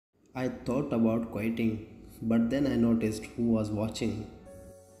I thought about quitting, but then I noticed who was watching.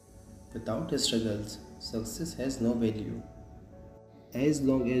 Without struggles, success has no value. As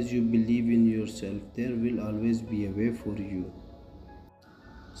long as you believe in yourself, there will always be a way for you.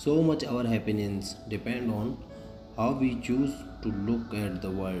 So much our happiness depend on how we choose to look at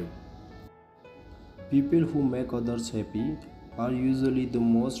the world. People who make others happy are usually the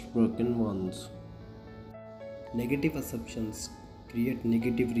most broken ones. Negative assumptions create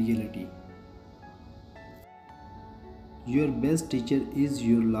negative reality. Your best teacher is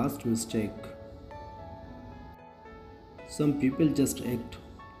your last mistake. Some people just act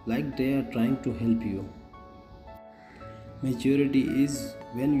like they are trying to help you. Maturity is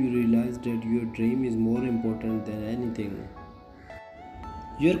when you realize that your dream is more important than anything.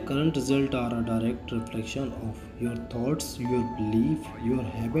 Your current results are a direct reflection of your thoughts, your belief, your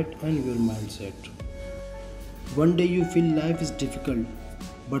habit, and your mindset. One day you feel life is difficult,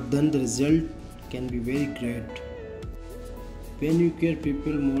 but then the result can be very great. When you care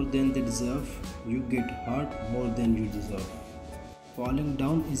people more than they deserve, you get hurt more than you deserve. Falling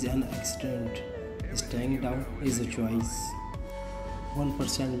down is an accident. Staying down is a choice.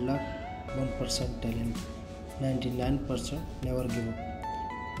 1% luck, 1% talent, 99% never give up,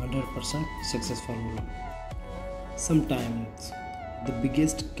 100% success formula. Sometimes the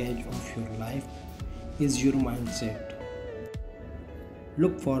biggest catch of your life is your mindset.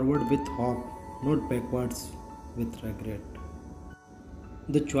 Look forward with hope, not backwards with regret.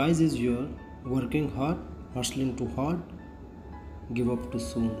 The choice is yours. Working hard, hustling too hard, give up too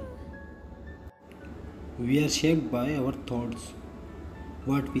soon. We are shaped by our thoughts.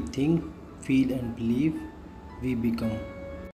 What we think, feel, and believe, we become.